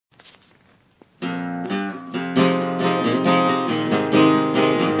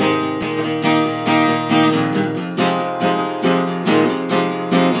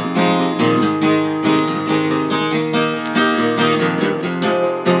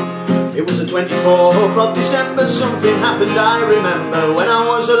It was the 24th of December, something happened I remember, when I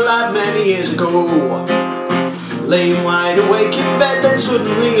was a lad many years ago. Laying wide awake in bed, then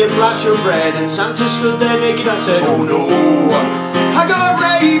suddenly a flash of red, and Santa stood there naked. I said, oh no, I got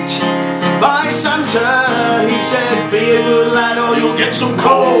raped by Santa. He said, be a good lad or you'll get some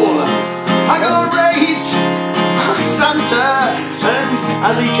coal. I got raped by Santa, and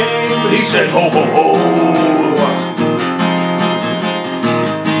as he came he said, ho ho ho.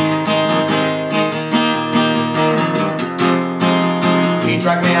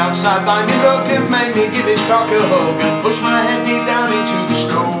 Dragged me outside by me lug and made me give his cock a hug, and pushed my head deep down into the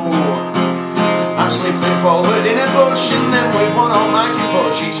snow. I slipped forward in a bush, and then with one almighty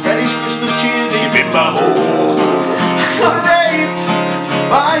push he spread his Christmas cheer deep in my hole. I got raped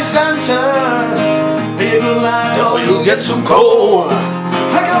by Santa, be a good lad or you'll get some coal.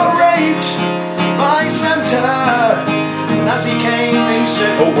 I got raped by Santa, and as he came he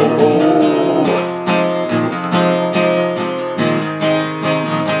said, ho ho ho.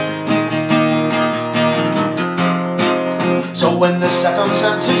 So when they sat on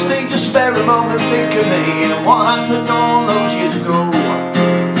Santa's knee, just spare a moment, think of me and what happened all those years ago.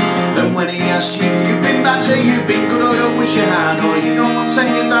 Then when he asked you if you've been bad, say you've been good or don't wish you had, or you don't want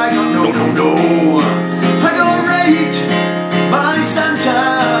saying I got no, no, no. I got raped by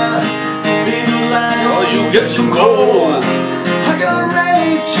Santa, be a good lad or you'll get some coal. I got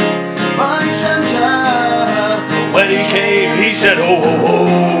raped by Santa, when he came he said ho ho ho.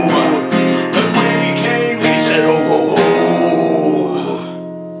 And when he came he said ho ho ho.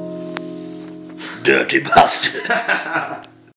 Dirty bastard.